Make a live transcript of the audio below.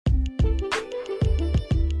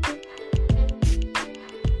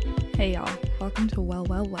Hey y'all, welcome to Well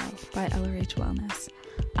by LRH Wellness.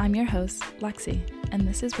 I'm your host, Lexi, and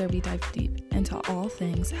this is where we dive deep into all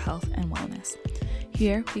things health and wellness.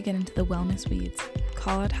 Here we get into the wellness weeds,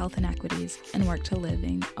 call out health inequities, and work to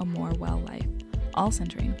living a more well life, all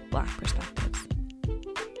centering Black perspectives.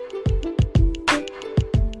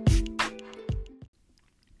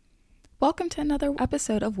 Welcome to another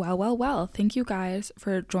episode of Well. Thank you guys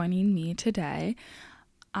for joining me today.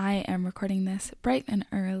 I am recording this bright and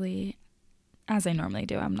early, as I normally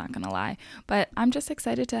do, I'm not going to lie, but I'm just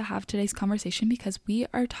excited to have today's conversation because we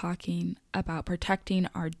are talking about protecting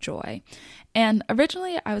our joy. And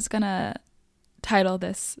originally I was going to title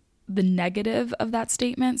this the negative of that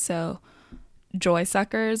statement, so joy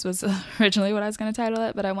suckers was originally what I was going to title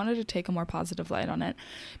it, but I wanted to take a more positive light on it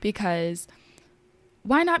because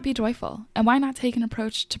why not be joyful? And why not take an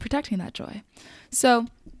approach to protecting that joy? So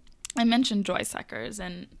I mentioned joy suckers,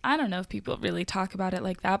 and I don't know if people really talk about it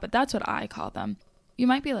like that, but that's what I call them. You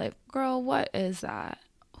might be like, girl, what is that?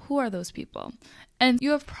 Who are those people? And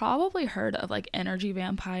you have probably heard of like energy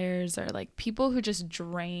vampires or like people who just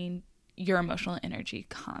drain your emotional energy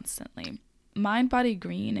constantly. Mind Body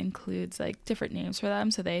Green includes like different names for them.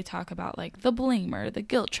 So they talk about like the blamer, the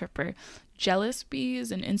guilt tripper, jealous bees,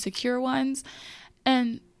 and insecure ones.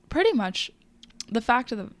 And pretty much the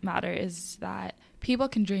fact of the matter is that people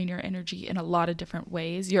can drain your energy in a lot of different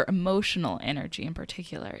ways, your emotional energy in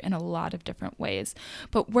particular, in a lot of different ways.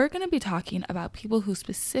 But we're going to be talking about people who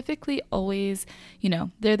specifically always,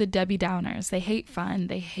 they're the Debbie Downers. They hate fun.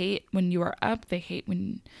 They hate when you are up. They hate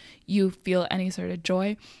when you feel any sort of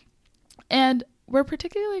joy. And we're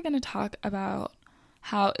particularly going to talk about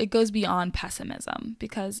how it goes beyond pessimism,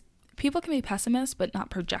 because people can be pessimists but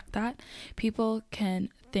not project that. People can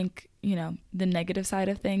think, the negative side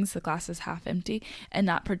of things, the glass is half empty, and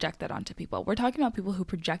not project that onto people. We're talking about people who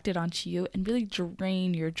project it onto you and really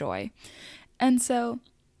drain your joy. And so,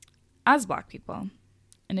 as Black people,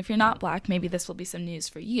 and if you're not Black, maybe this will be some news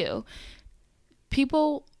for you,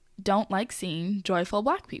 people don't like seeing joyful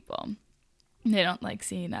Black people. They don't like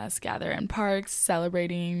seeing us gather in parks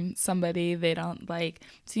celebrating somebody. They don't like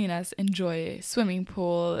seeing us enjoy a swimming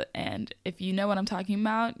pool. And if you know what I'm talking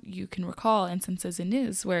about, you can recall instances in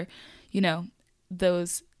news where,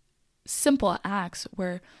 those simple acts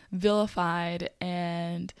were vilified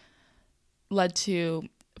and led to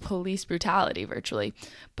police brutality virtually.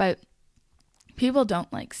 But people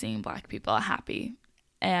don't like seeing Black people happy.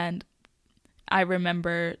 And I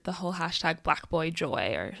remember the whole hashtag Black Boy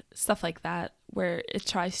Joy or stuff like that, where it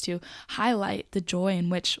tries to highlight the joy in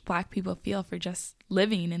which Black people feel for just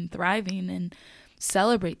living and thriving and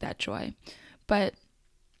celebrate that joy. But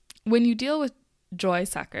when you deal with joy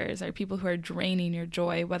suckers or people who are draining your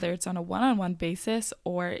joy, whether it's on a one-on-one basis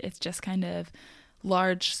or it's just kind of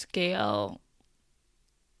large scale,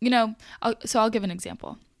 I'll give an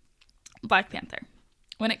example. Black Panther.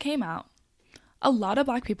 When it came out, a lot of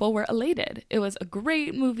Black people were elated. It was a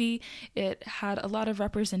great movie. It had a lot of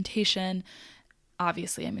representation.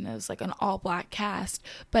 Obviously, it was like an all-Black cast,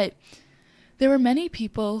 but there were many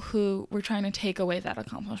people who were trying to take away that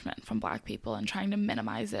accomplishment from Black people and trying to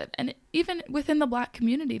minimize it. And even within the Black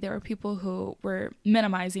community, there were people who were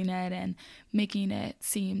minimizing it and making it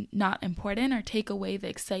seem not important or take away the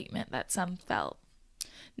excitement that some felt.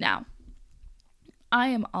 Now, I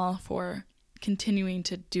am all for continuing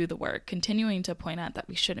to do the work, continuing to point out that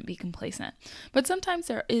we shouldn't be complacent. But sometimes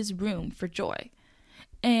there is room for joy.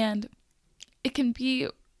 And it can be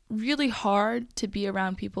really hard to be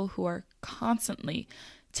around people who are constantly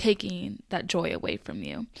taking that joy away from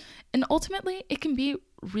you. And ultimately, it can be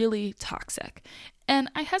really toxic.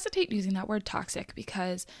 And I hesitate using that word toxic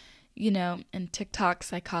because, in TikTok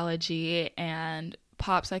psychology and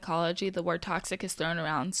pop psychology, the word toxic is thrown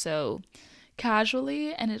around so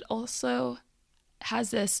casually, and it also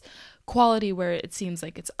has this quality where it seems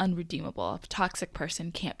like it's unredeemable. A toxic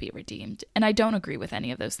person can't be redeemed. And I don't agree with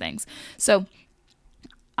any of those things.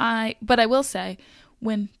 But I will say,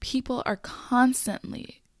 when people are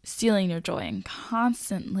constantly stealing your joy and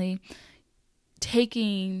constantly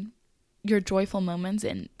taking your joyful moments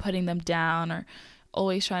and putting them down or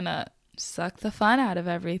always trying to suck the fun out of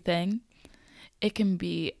everything, it can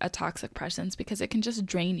be a toxic presence because it can just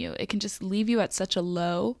drain you. It can just leave you at such a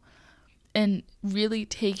low and really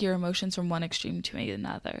take your emotions from one extreme to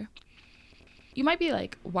another. You might be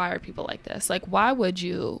like, why are people like this? Like, why would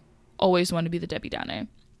you always want to be the Debbie Downer?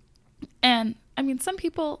 And some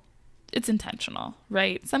people, it's intentional,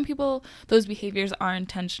 right? Some people, those behaviors are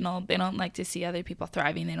intentional. They don't like to see other people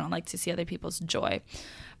thriving. They don't like to see other people's joy.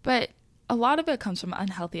 But a lot of it comes from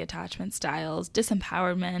unhealthy attachment styles,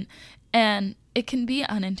 disempowerment, and it can be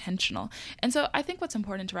unintentional. And so I think what's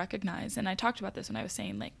important to recognize, and I talked about this when I was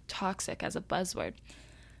saying like toxic as a buzzword,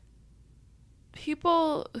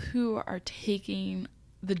 people who are taking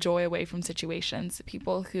the joy away from situations,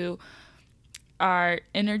 people who are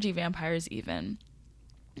energy vampires even,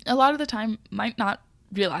 a lot of the time might not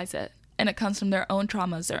realize it. And it comes from their own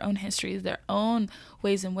traumas, their own histories, their own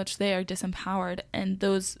ways in which they are disempowered. And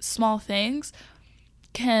those small things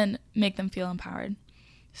can make them feel empowered.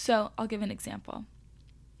 So I'll give an example.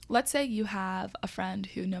 Let's say you have a friend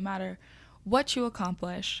who, no matter what you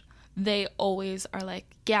accomplish, they always are like,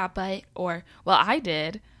 yeah, but, or, well, I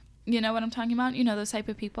did. You know what I'm talking about? You know those type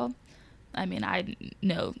of people? I mean, I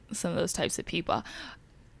know some of those types of people.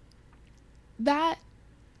 That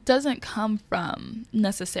doesn't come from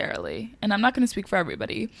necessarily, and I'm not going to speak for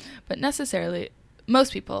everybody, but necessarily,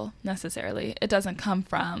 most people necessarily, it doesn't come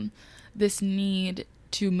from this need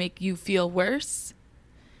to make you feel worse.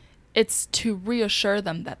 It's to reassure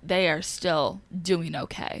them that they are still doing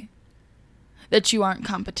okay, that you aren't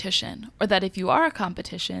competition, or that if you are a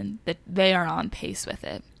competition, that they are on pace with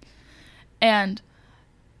it. And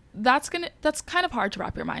that's kind of hard to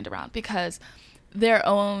wrap your mind around, because their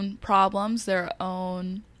own problems, their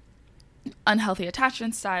own unhealthy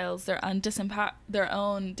attachment styles, their own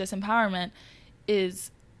disempowerment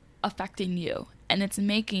is affecting you, and it's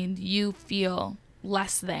making you feel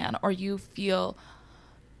less than, or you feel,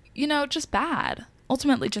 just bad.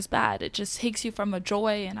 Ultimately just bad. It just takes you from a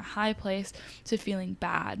joy and a high place to feeling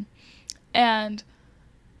bad. And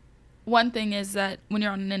one thing is that when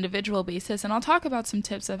you're on an individual basis, and I'll talk about some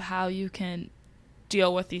tips of how you can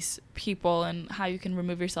deal with these people and how you can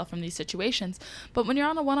remove yourself from these situations. But when you're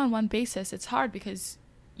on a one-on-one basis, it's hard because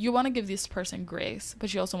you want to give this person grace,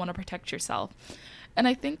 but you also want to protect yourself. And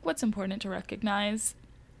I think what's important to recognize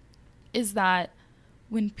is that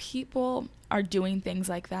when people are doing things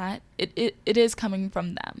like that, it is coming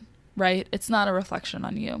from them, right? It's not a reflection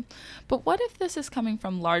on you. But what if this is coming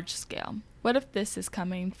from large scale? What if this is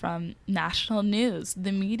coming from national news,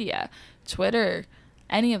 the media, Twitter,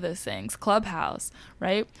 any of those things, Clubhouse,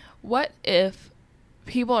 right? What if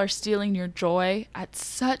people are stealing your joy at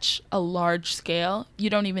such a large scale, you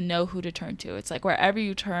don't even know who to turn to? It's like wherever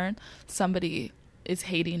you turn, somebody is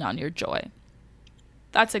hating on your joy.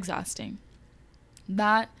 That's exhausting.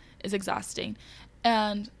 That is exhausting.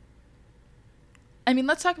 And I mean,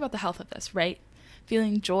 let's talk about the health of this, right?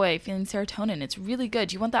 Feeling joy, feeling serotonin, it's really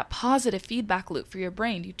good. You want that positive feedback loop for your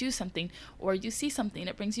brain. You do something or you see something,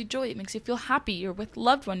 it brings you joy, it makes you feel happy, you're with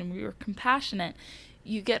loved one and you're compassionate.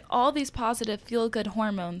 You get all these positive feel-good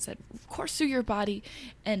hormones that course through your body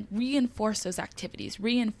and reinforce those activities,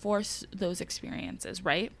 reinforce those experiences,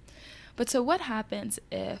 right? But so what happens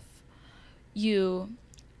if you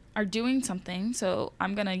are doing something? So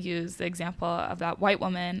I'm going to use the example of that white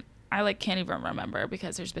woman. I can't even remember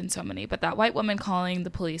because there's been so many, but that white woman calling the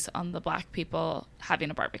police on the black people having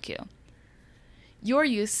a barbecue. You're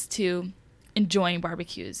used to enjoying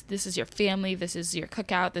barbecues. This is your family. This is your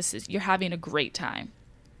cookout. You're having a great time.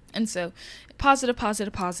 And so positive,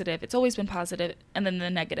 positive, positive. It's always been positive. And then the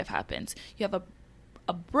negative happens. You have a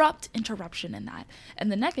abrupt interruption in that.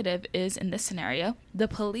 And the negative is, in this scenario, the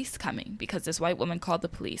police coming, because this white woman called the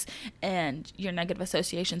police, and your negative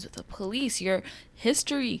associations with the police, your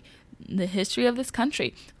history, the history of this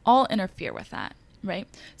country, all interfere with that, right?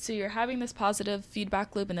 So you're having this positive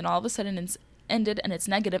feedback loop, and then all of a sudden it's ended and it's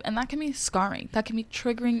negative, and that can be scarring, that can be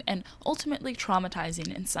triggering and ultimately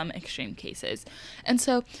traumatizing in some extreme cases. And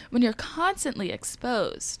so when you're constantly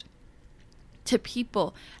exposed to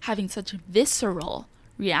people having such visceral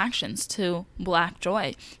reactions to Black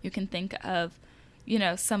joy, you can think of,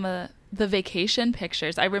 some of the vacation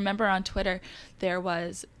pictures. I remember on Twitter there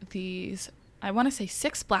was these, I want to say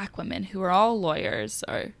 6 Black women who were all lawyers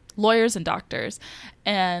and doctors,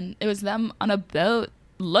 and it was them on a boat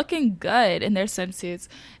looking good in their swimsuits,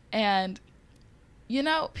 and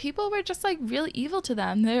people were just really evil to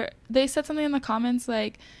them. They said something in the comments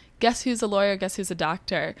like, guess who's a lawyer, guess who's a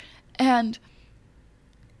doctor, and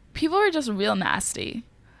people were just real nasty.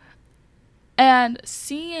 And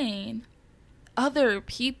seeing other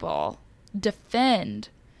people defend,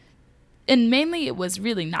 and mainly it was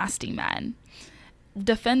really nasty men,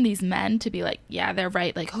 defend these men to be like, yeah, they're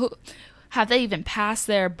right, who have they even passed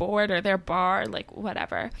their board or their bar,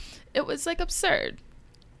 whatever. It was absurd.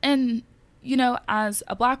 And as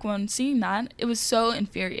a Black woman seeing that, it was so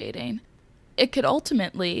infuriating. It could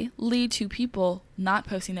ultimately lead to people not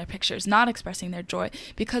posting their pictures, not expressing their joy,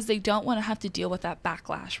 because they don't want to have to deal with that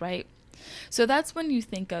backlash, right? So that's when you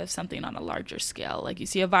think of something on a larger scale, you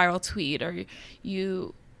see a viral tweet, or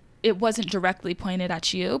you it wasn't directly pointed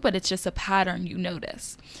at you, but it's just a pattern you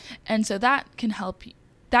notice. And so that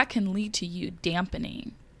can lead to you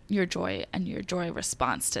dampening your joy and your joy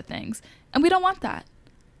response to things. And we don't want that.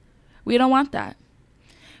 We don't want that.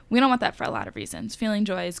 We don't want that for a lot of reasons. Feeling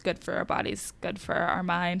joy is good for our bodies, good for our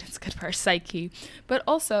mind, it's good for our psyche. But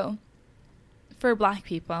also, for Black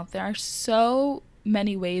people, there are so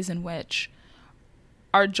many ways in which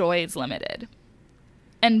our joy is limited.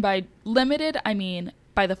 And by limited, I mean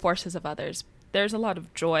by the forces of others. There's a lot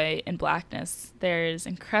of joy in Blackness. There's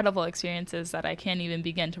incredible experiences that I can't even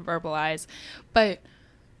begin to verbalize. But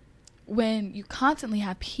when you constantly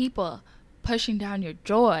have people pushing down your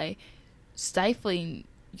joy, stifling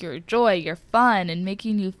your joy, your fun, and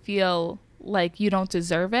making you feel like you don't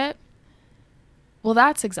deserve it, well,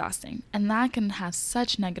 that's exhausting. And that can have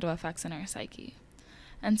such negative effects on our psyche.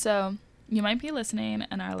 And so you might be listening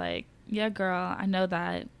and are like, yeah, girl, I know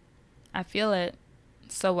that. I feel it.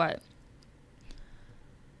 So what?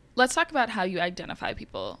 Let's talk about how you identify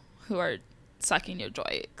people who are sucking your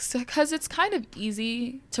joy. Because it's kind of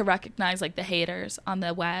easy to recognize like the haters on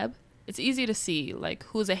the web. It's easy to see like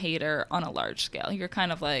who's a hater on a large scale. You're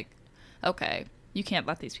kind of like, okay, you can't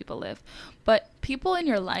let these people live. But people in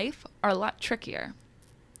your life are a lot trickier.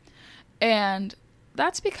 And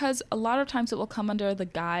that's because a lot of times it will come under the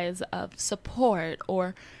guise of support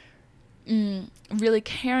or really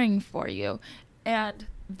caring for you. And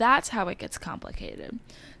that's how it gets complicated.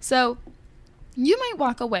 So you might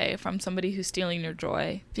walk away from somebody who's stealing your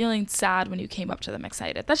joy, feeling sad when you came up to them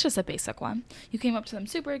excited. That's just a basic one. You came up to them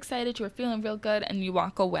super excited, you were feeling real good, and you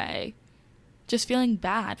walk away just feeling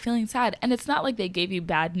bad, feeling sad. And it's not like they gave you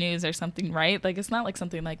bad news or something, right? Like, it's not like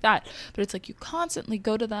something like that. But it's like you constantly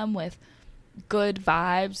go to them with good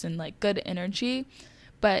vibes and like good energy.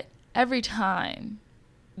 But every time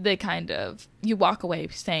you walk away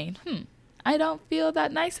saying, I don't feel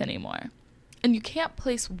that nice anymore. And you can't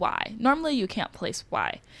place why. Normally you can't place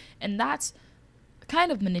why. And that's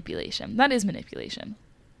kind of manipulation. That is manipulation.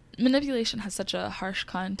 Manipulation has such a harsh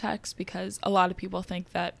context because a lot of people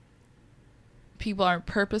think that people are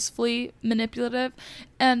purposefully manipulative,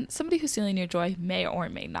 and somebody who's stealing your joy may or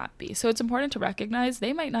may not be. So it's important to recognize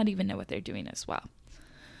they might not even know what they're doing as well.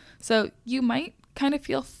 So you might kind of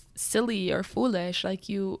feel silly or foolish, like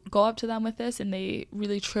you go up to them with this and they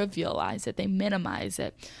really trivialize it, they minimize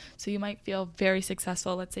it. So you might feel very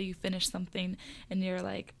successful. Let's say you finish something and you're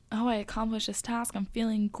like, oh, I accomplished this task, I'm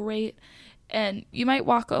feeling great. And you might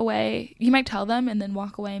walk away, you might tell them and then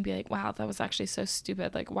walk away and be like, wow, that was actually so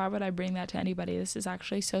stupid. Like, why would I bring that to anybody? This is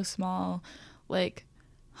actually so small. Like,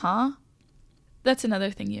 huh? That's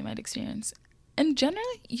another thing you might experience. And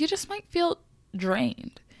generally, you just might feel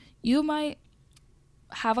drained. You might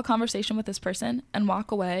have a conversation with this person and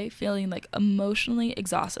walk away feeling like emotionally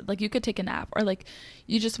exhausted. Like you could take a nap, or like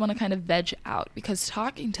you just want to kind of veg out because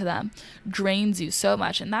talking to them drains you so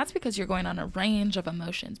much. And that's because you're going on a range of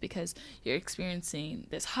emotions, because you're experiencing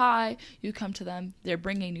this high, you come to them, they're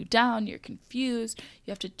bringing you down, you're confused,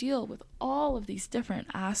 you have to deal with all of these different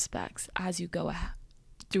aspects as you go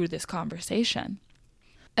through this conversation.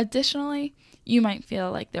 Additionally, you might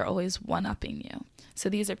feel like they're always one-upping you. So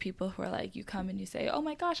these are people who are like, you come and you say, oh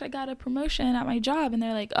my gosh, I got a promotion at my job. And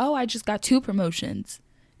they're like, oh, I just got 2 promotions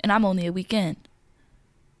and I'm only a week in.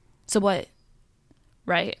 So what?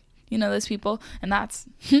 Right? You know those people? And that's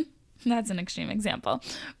an extreme example.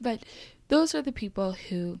 But those are the people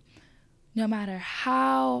who, no matter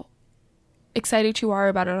how excited you are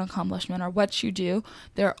about an accomplishment or what you do,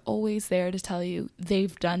 they're always there to tell you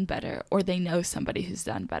they've done better or they know somebody who's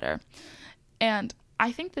done better. And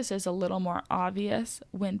I think this is a little more obvious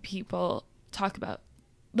when people talk about,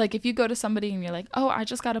 like, if you go to somebody and you're like, oh, I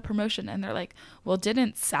just got a promotion, and they're like, well,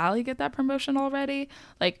 didn't Sally get that promotion already?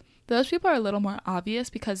 Like, those people are a little more obvious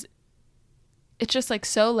because it's just like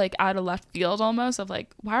so like out of left field almost, of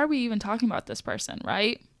like, why are we even talking about this person,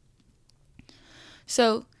 right?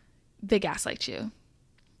 So they gaslight you.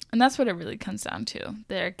 And that's what it really comes down to.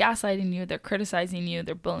 They're gaslighting you, they're criticizing you,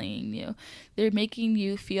 they're bullying you. They're making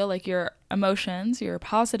you feel like your emotions, your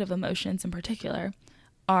positive emotions in particular,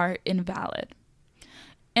 are invalid.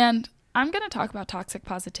 And I'm going to talk about toxic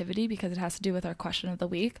positivity because it has to do with our question of the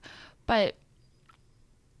week. But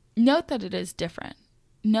note that it is different.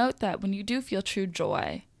 Note that when you do feel true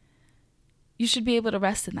joy, you should be able to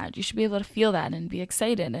rest in that. You should be able to feel that and be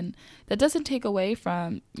excited. And that doesn't take away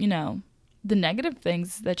from, the negative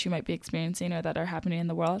things that you might be experiencing or that are happening in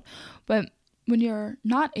the world. But when you're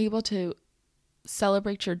not able to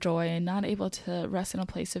celebrate your joy and not able to rest in a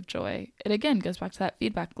place of joy, it again goes back to that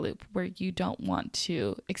feedback loop where you don't want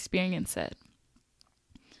to experience it.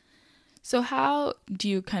 So how do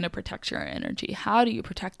you kind of protect your energy? How do you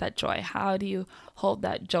protect that joy? How do you hold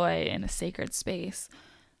that joy in a sacred space?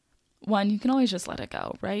 One, you can always just let it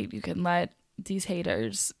go, right? You can let these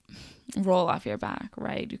haters roll off your back,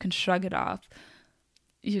 right? You can shrug it off.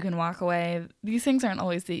 You can walk away. These things aren't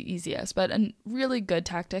always the easiest, but a really good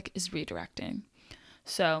tactic is redirecting.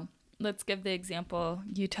 So let's give the example.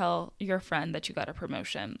 You tell your friend that you got a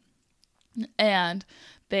promotion and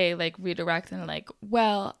they like redirect and like,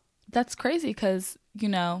 well, that's crazy because,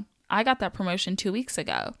 I got that promotion 2 weeks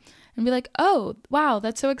ago. And be like, oh, wow,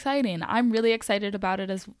 that's so exciting. I'm really excited about it,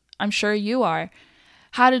 as I'm sure you are.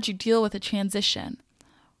 How did you deal with the transition?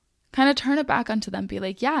 Kind of turn it back onto them. Be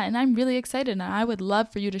like, yeah, and I'm really excited and I would love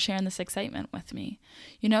for you to share in this excitement with me.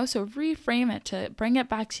 So reframe it to bring it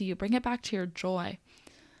back to you. Bring it back to your joy.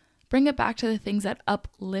 Bring it back to the things that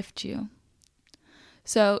uplift you.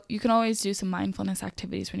 So you can always do some mindfulness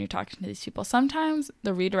activities when you're talking to these people. Sometimes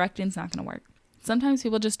the redirecting is not going to work. Sometimes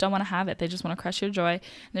people just don't want to have it. They just want to crush your joy and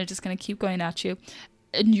they're just going to keep going at you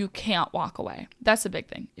and you can't walk away. That's the big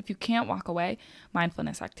thing. If you can't walk away,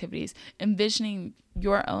 mindfulness activities, envisioning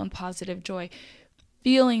your own positive joy,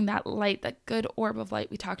 feeling that light, that good orb of light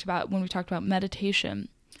we talked about when we talked about meditation,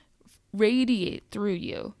 radiate through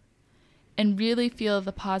you and really feel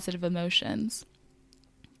the positive emotions.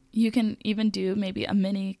 You can even do maybe a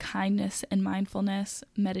mini kindness and mindfulness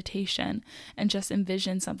meditation and just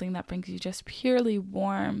envision something that brings you just purely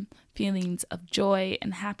warm feelings of joy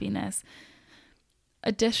and happiness.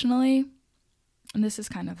 Additionally, and this is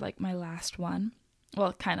kind of like my last one,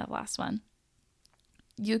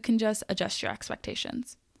 you can just adjust your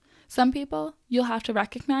expectations. Some people you'll have to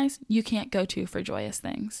recognize you can't go to for joyous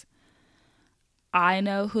things. I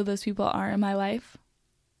know who those people are in my life.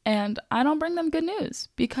 And I don't bring them good news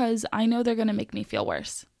because I know they're going to make me feel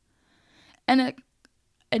worse. And it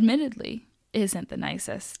admittedly isn't the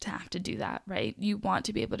nicest to have to do that, right? You want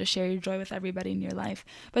to be able to share your joy with everybody in your life,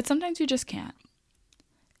 but sometimes you just can't.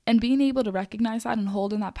 And being able to recognize that and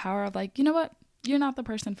hold in that power of like, you know what? You're not the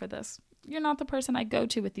person for this. You're not the person I go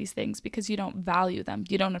to with these things because you don't value them.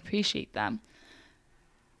 You don't appreciate them.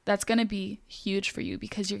 That's going to be huge for you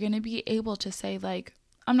because you're going to be able to say like,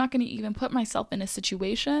 I'm not going to even put myself in a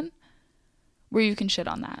situation where you can shit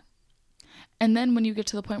on that. And then when you get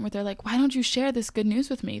to the point where they're like, why don't you share this good news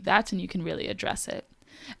with me? That's when you can really address it.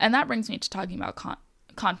 And that brings me to talking about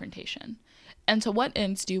confrontation. And to what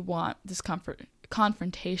ends do you want this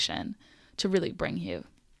confrontation to really bring you?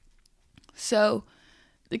 So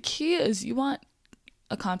the key is you want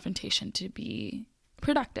a confrontation to be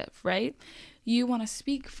productive, right? You want to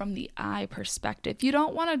speak from the I perspective. You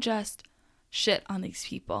don't want to just shit on these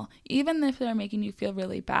people. Even if they're making you feel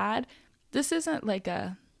really bad, this isn't like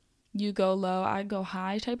a you go low, I go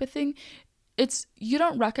high type of thing. It's you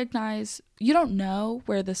don't know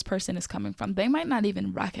where this person is coming from. They might not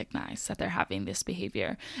even recognize that they're having this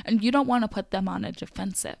behavior. And you don't want to put them on a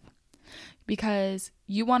defensive because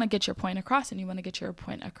you want to get your point across, and you want to get your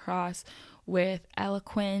point across with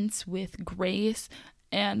eloquence, with grace,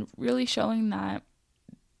 and really showing that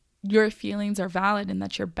your feelings are valid and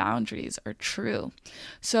that your boundaries are true.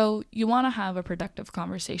 So you want to have a productive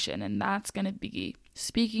conversation, and that's going to be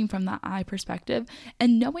speaking from that I perspective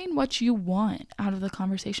and knowing what you want out of the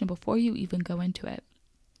conversation before you even go into it.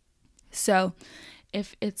 So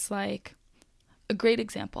if it's like a great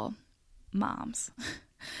example, moms.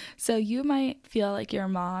 So you might feel like your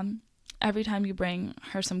mom, every time you bring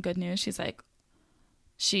her some good news,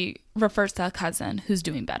 she refers to a cousin who's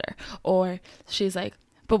doing better, or she's like,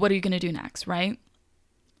 but what are you going to do next, right?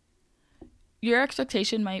 Your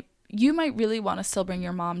expectation you might really want to still bring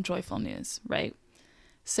your mom joyful news, right?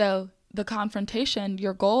 So the confrontation,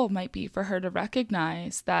 your goal might be for her to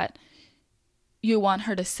recognize that you want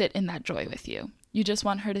her to sit in that joy with you. You just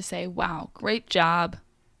want her to say, wow, great job,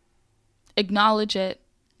 acknowledge it,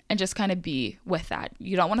 and just kind of be with that.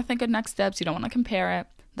 You don't want to think of next steps. You don't want to compare it.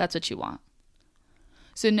 That's what you want.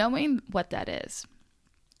 So knowing what that is.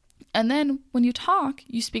 And then when you talk,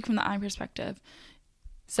 you speak from the I perspective.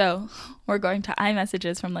 So we're going to I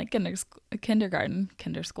messages from like kindergarten,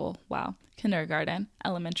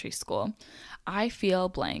 elementary school. I feel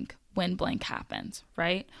blank when blank happens,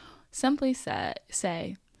 right? Simply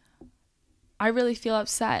say, I really feel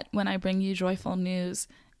upset when I bring you joyful news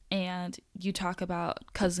and you talk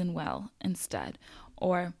about Cousin Will instead.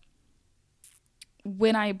 Or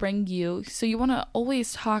when I bring you, so you want to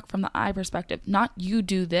always talk from the I perspective, not you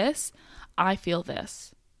do this, I feel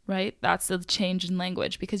this, right? That's the change in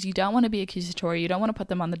language because you don't want to be accusatory. You don't want to put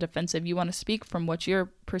them on the defensive. You want to speak from what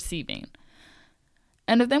you're perceiving.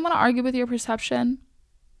 And if they want to argue with your perception,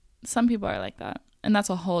 some people are like that. And that's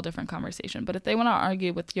a whole different conversation. But if they want to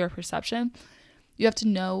argue with your perception, you have to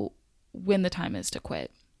know when the time is to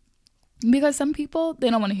quit. Because some people,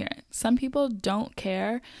 they don't want to hear it. Some people don't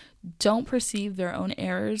care, don't perceive their own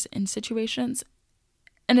errors in situations,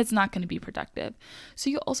 and it's not going to be productive.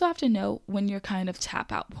 So you also have to know when your kind of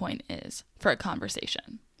tap out point is for a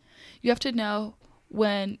conversation. You have to know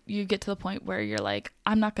when you get to the point where you're like,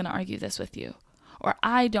 I'm not going to argue this with you, or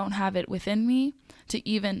I don't have it within me to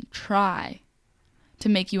even try to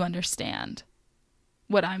make you understand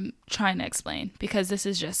what I'm trying to explain, because this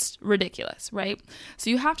is just ridiculous, right? So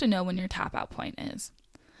you have to know when your tap out point is.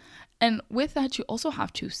 And with that, you also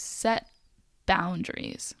have to set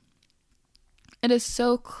boundaries. It is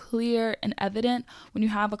so clear and evident when you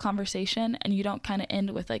have a conversation and you don't kind of end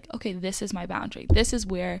with like, okay, this is my boundary. This is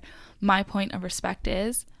where my point of respect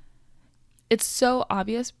is. It's so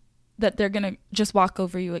obvious that they're going to just walk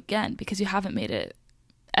over you again because you haven't made it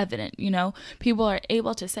evident. People are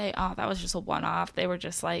able to say, oh, that was just a one-off. They were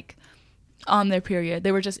just like on their period.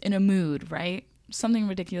 They were just in a mood, right? Something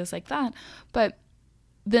ridiculous like that. But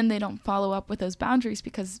then they don't follow up with those boundaries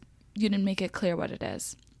because you didn't make it clear what it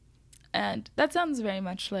is. And that sounds very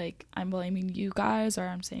much like I'm blaming you guys, or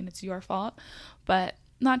I'm saying it's your fault, but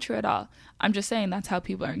not true at all. I'm just saying that's how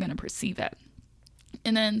people are going to perceive it.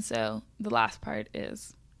 And then so the last part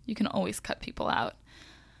is you can always cut people out.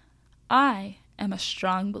 I am a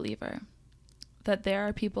strong believer that there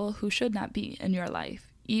are people who should not be in your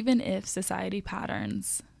life, even if society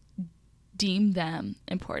patterns deem them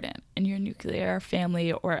important in your nuclear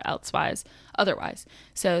family or otherwise.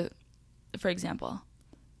 So, for example,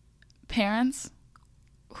 parents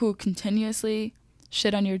who continuously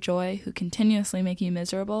shit on your joy, who continuously make you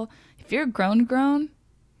miserable, if you're grown,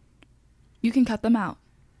 you can cut them out,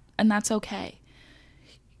 and that's okay.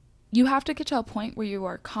 You have to get to a point where you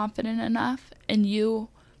are confident enough and you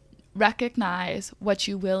recognize what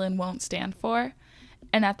you will and won't stand for.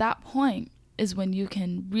 And at that point is when you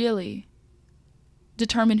can really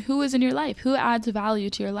determine who is in your life, who adds value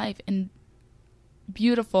to your life in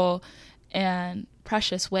beautiful and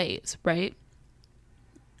precious ways, right?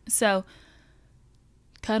 So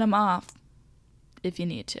cut them off if you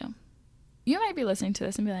need to. You might be listening to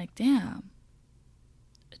this and be like, damn,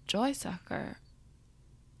 a joy sucker,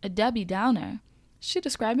 a Debbie Downer, she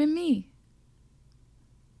describing me.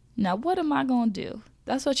 Now, what am I going to do?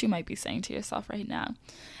 That's what you might be saying to yourself right now.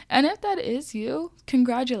 And if that is you,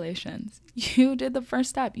 congratulations. You did the first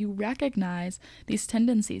step. You recognize these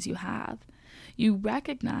tendencies you have. You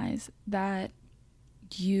recognize that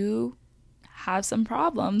you have some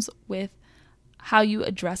problems with how you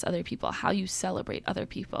address other people, how you celebrate other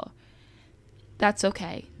people. That's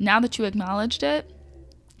okay. Now that you acknowledged it,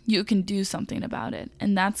 you can do something about it.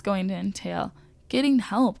 And that's going to entail getting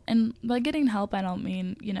help. And by getting help, I don't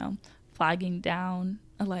mean, flagging down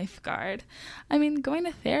a lifeguard. I mean, going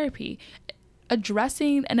to therapy,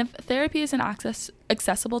 addressing, and if therapy isn't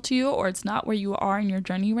accessible to you, or it's not where you are in your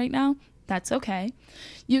journey right now, that's okay.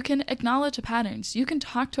 You can acknowledge the patterns. You can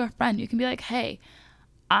talk to a friend. You can be like, hey,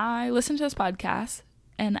 I listened to this podcast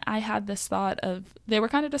and I had this thought of, they were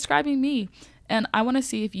kind of describing me, and I want to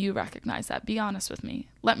see if you recognize that. Be honest with me.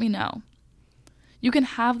 Let me know. You can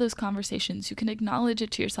have those conversations. You can acknowledge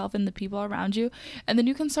it to yourself and the people around you, and then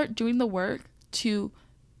you can start doing the work to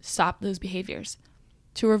stop those behaviors,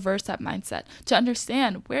 to reverse that mindset, to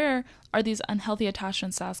understand where are these unhealthy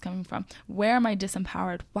attachment styles coming from? Where am I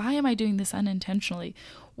disempowered? Why am I doing this unintentionally?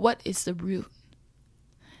 What is the root?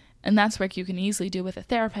 And that's work you can easily do with a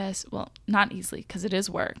therapist. Well, not easily, because it is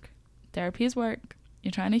work. Therapy is work.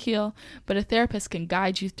 You're trying to heal, but a therapist can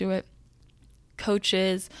guide you through it.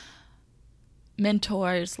 Coaches,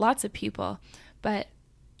 mentors, lots of people. But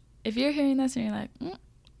if you're hearing this and you're like,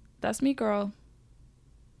 that's me, girl,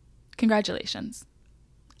 congratulations.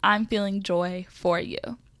 I'm feeling joy for you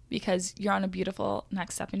because you're on a beautiful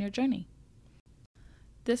next step in your journey.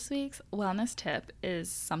 This week's wellness tip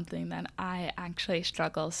is something that I actually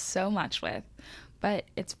struggle so much with, but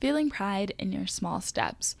it's feeling pride in your small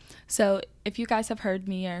steps. So if you guys have heard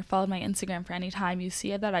me or followed my Instagram for any time, you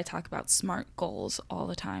see that I talk about SMART goals all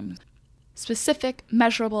the time. Specific,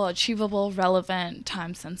 measurable, achievable, relevant,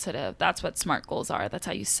 time sensitive. That's what SMART goals are. That's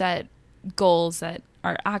how you set goals that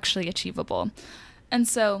are actually achievable. And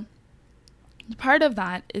so part of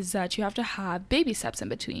that is that you have to have baby steps in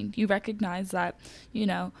between. You recognize that,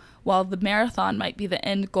 while the marathon might be the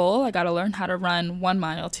end goal, I got to learn how to run 1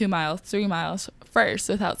 mile, 2 miles, 3 miles first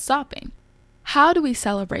without stopping. How do we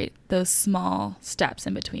celebrate those small steps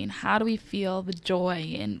in between? How do we feel the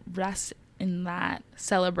joy and rest in that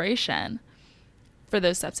celebration for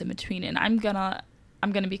those steps in between? And I'm going to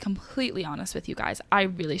I'm going to be completely honest with you guys. I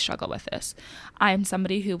really struggle with this. I'm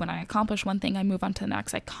somebody who, when I accomplish one thing, I move on to the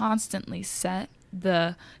next. I constantly set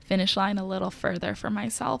the finish line a little further for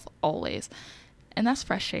myself, always. And that's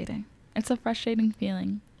frustrating. It's a frustrating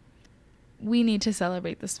feeling. We need to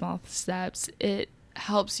celebrate the small steps. It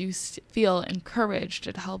helps you feel encouraged.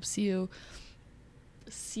 It helps you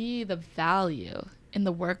see the value in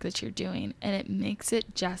the work that you're doing, and it makes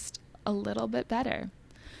it just a little bit better.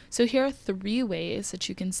 So here are 3 ways that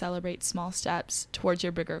you can celebrate small steps towards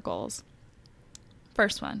your bigger goals.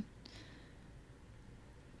 First one,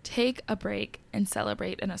 take a break and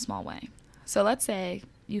celebrate in a small way. So let's say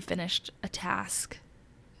you finished a task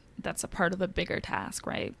that's a part of a bigger task,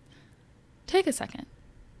 right? Take a second.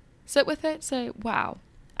 Sit with it. Say, wow,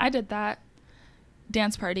 I did that.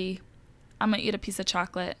 Dance party. I'm going to eat a piece of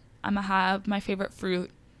chocolate. I'm going to have my favorite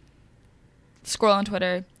fruit. Scroll on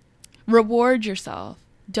Twitter. Reward yourself.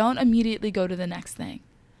 Don't immediately go to the next thing.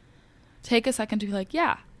 Take a second to be like,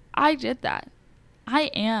 yeah, I did that. I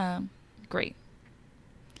am great.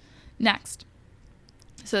 Next.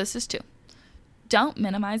 So this is 2. Don't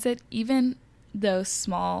minimize it, even though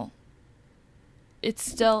small. It's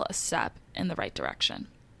still a step in the right direction.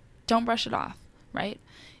 Don't brush it off, right?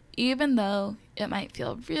 Even though it might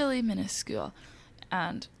feel really minuscule.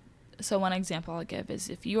 And so one example I'll give is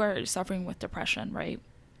if you are suffering with depression, right?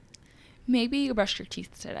 Maybe you brushed your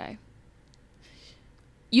teeth today.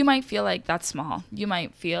 You might feel like that's small. You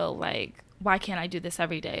might feel like, why can't I do this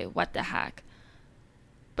every day? What the heck?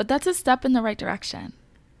 But that's a step in the right direction.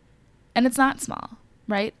 And it's not small,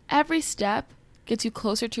 right? Every step gets you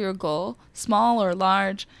closer to your goal, small or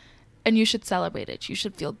large, and you should celebrate it. You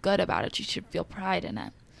should feel good about it. You should feel pride in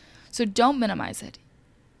it. So don't minimize it.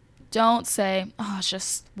 Don't say, oh, it's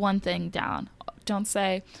just one thing down. Don't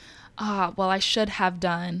say, well, I should have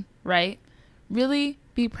done, right? Really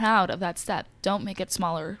be proud of that step. Don't make it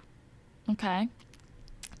smaller, okay?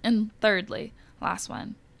 And thirdly, last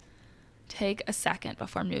one, take a second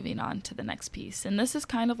before moving on to the next piece. And this is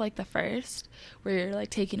kind of like the first, where you're like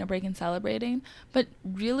taking a break and celebrating, but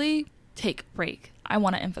really take a break. I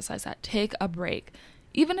want to emphasize that. Take a break.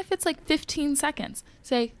 Even if it's like 15 seconds,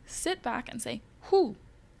 sit back and say, whew,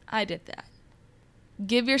 I did that.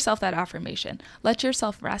 Give yourself that affirmation. Let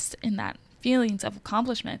yourself rest in that feelings of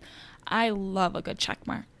accomplishment. I love a good check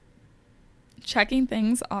mark. Checking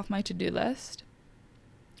things off my to-do list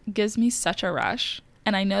gives me such a rush.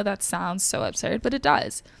 And I know that sounds so absurd, but it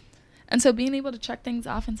does. And so being able to check things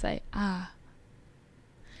off and say,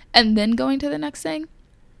 and then going to the next thing,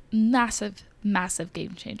 massive, massive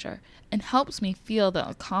game changer, and helps me feel the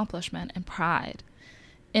accomplishment and pride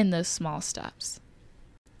in those small steps.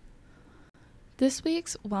 This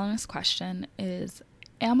week's wellness question is,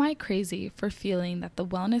 am I crazy for feeling that the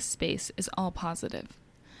wellness space is all positive?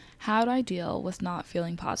 How do I deal with not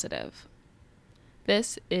feeling positive?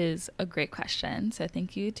 This is a great question. So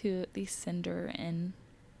thank you to the sender and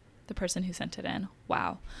the person who sent it in.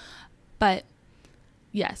 Wow. But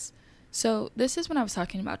yes. So this is when I was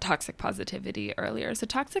talking about toxic positivity earlier. So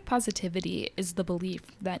toxic positivity is the belief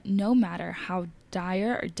that no matter how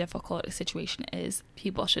dire or difficult a situation is,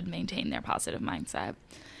 people should maintain their positive mindset.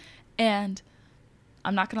 And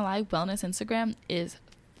I'm not going to lie, wellness Instagram is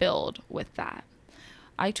filled with that.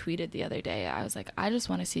 I tweeted the other day, I was like, I just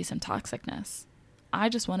want to see some toxicness. I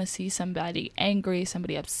just want to see somebody angry,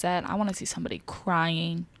 somebody upset. I want to see somebody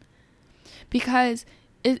crying. Because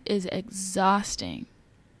it is exhausting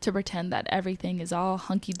to pretend that everything is all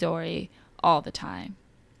hunky-dory all the time.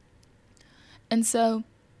 And so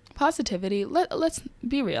positivity, let's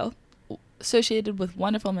be real, associated with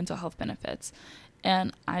wonderful mental health benefits.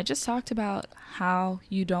 And I just talked about how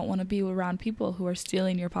you don't want to be around people who are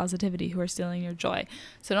stealing your positivity, who are stealing your joy.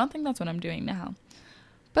 So I don't think that's what I'm doing now.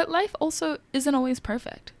 But life also isn't always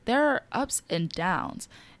perfect. There are ups and downs.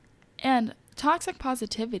 And toxic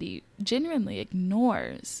positivity genuinely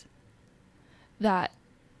ignores that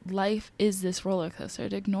life is this roller coaster.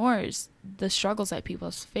 It ignores the struggles that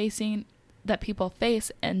people face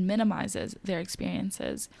and minimizes their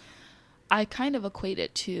experiences. I kind of equate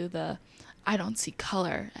it to the I don't see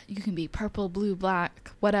color. You can be purple, blue, black,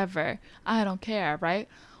 whatever. I don't care, right?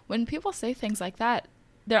 When people say things like that,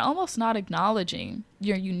 they're almost not acknowledging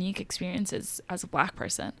your unique experiences as a black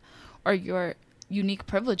person or your unique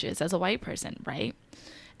privileges as a white person, right?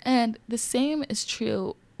 And the same is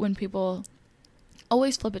true when people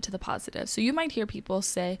always flip it to the positive. So you might hear people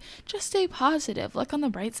say, just stay positive, look on the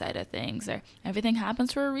bright side of things, or everything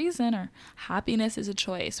happens for a reason, or happiness is a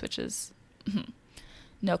choice, which is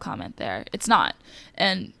no comment there. It's not.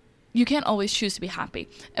 And you can't always choose to be happy.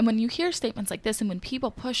 And when you hear statements like this, and when people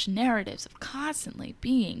push narratives of constantly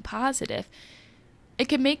being positive,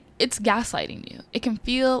 it's gaslighting you. It can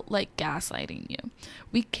feel like gaslighting you.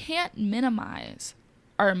 We can't minimize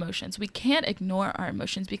our emotions. We can't ignore our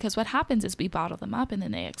emotions, because what happens is we bottle them up and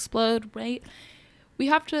then they explode, right? We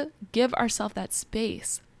have to give ourselves that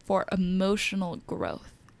space for emotional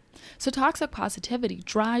growth. So toxic positivity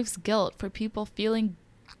drives guilt for people feeling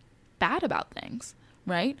bad about things,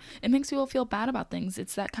 right? It makes people feel bad about things.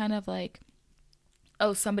 It's that kind of like,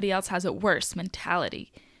 oh, somebody else has it worse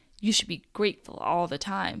mentality. You should be grateful all the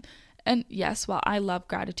time. And yes, while I love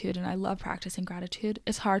gratitude and I love practicing gratitude,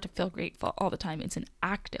 it's hard to feel grateful all the time. It's an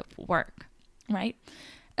active work, right?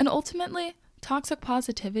 And ultimately, toxic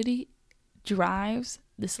positivity drives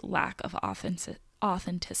this lack of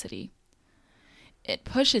authenticity. It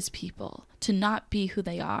pushes people to not be who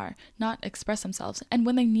they are, not express themselves, and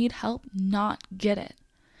when they need help, not get it,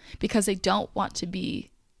 because they don't want to be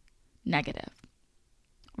negative,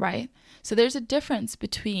 right? So there's a difference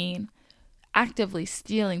between actively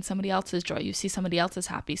stealing somebody else's joy. You see somebody else is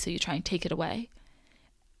happy, so you try and take it away.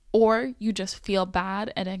 Or you just feel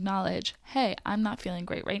bad and acknowledge, hey, I'm not feeling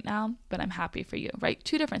great right now, but I'm happy for you, right?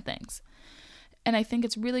 Two different things. And I think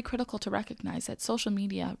it's really critical to recognize that social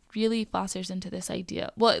media really fosters into this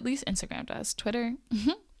idea. Well, at least Instagram does. Twitter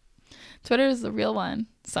is the real one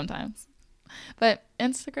sometimes. But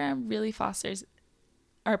Instagram really fosters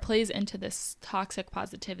or plays into this toxic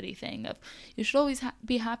positivity thing of you should always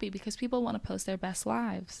be happy, because people want to post their best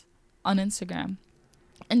lives on Instagram.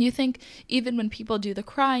 And you think even when people do the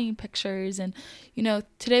crying pictures and,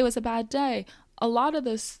 today was a bad day, a lot of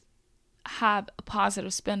those have a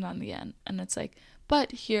positive spin on the end. And it's like,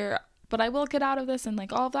 but I will get out of this, and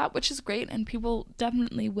like all of that, which is great. And people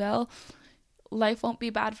definitely will. Life won't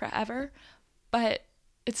be bad forever, but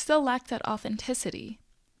it still lacks that authenticity,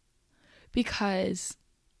 because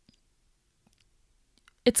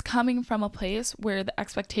it's coming from a place where the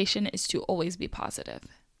expectation is to always be positive,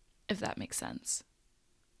 if that makes sense.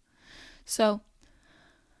 So,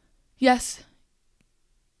 yes,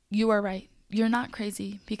 you are right. You're not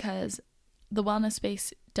crazy, because the wellness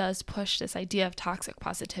space does push this idea of toxic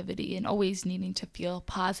positivity and always needing to feel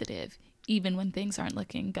positive, even when things aren't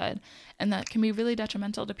looking good. And that can be really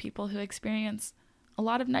detrimental to people who experience a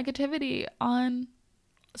lot of negativity on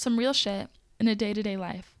some real shit in a day-to-day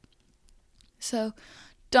life. So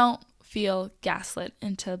don't feel gaslit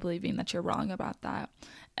into believing that you're wrong about that.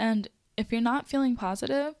 And if you're not feeling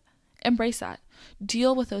positive, embrace that.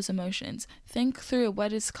 Deal with those emotions. Think through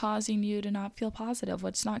what is causing you to not feel positive,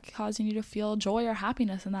 what's not causing you to feel joy or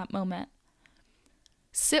happiness in that moment.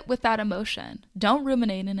 Sit with that emotion. Don't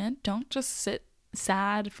ruminate in it. Don't just sit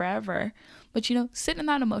sad forever. But, sit in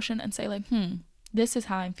that emotion and say like, this is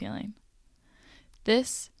how I'm feeling.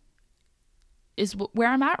 This is where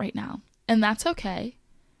I'm at right now. And that's okay.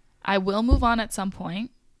 I will move on at some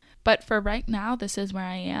point. But for right now, this is where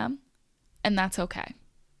I am. And that's okay.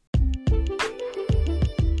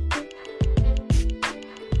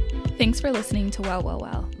 Thanks for listening to Well, Well,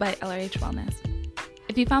 Well by LRH Wellness.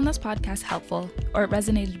 If you found this podcast helpful or it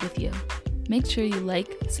resonated with you, make sure you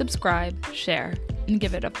like, subscribe, share, and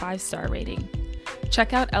give it a 5-star rating.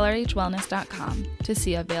 Check out lrhwellness.com to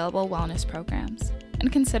see available wellness programs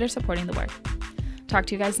and consider supporting the work. Talk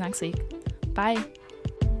to you guys next week. Bye.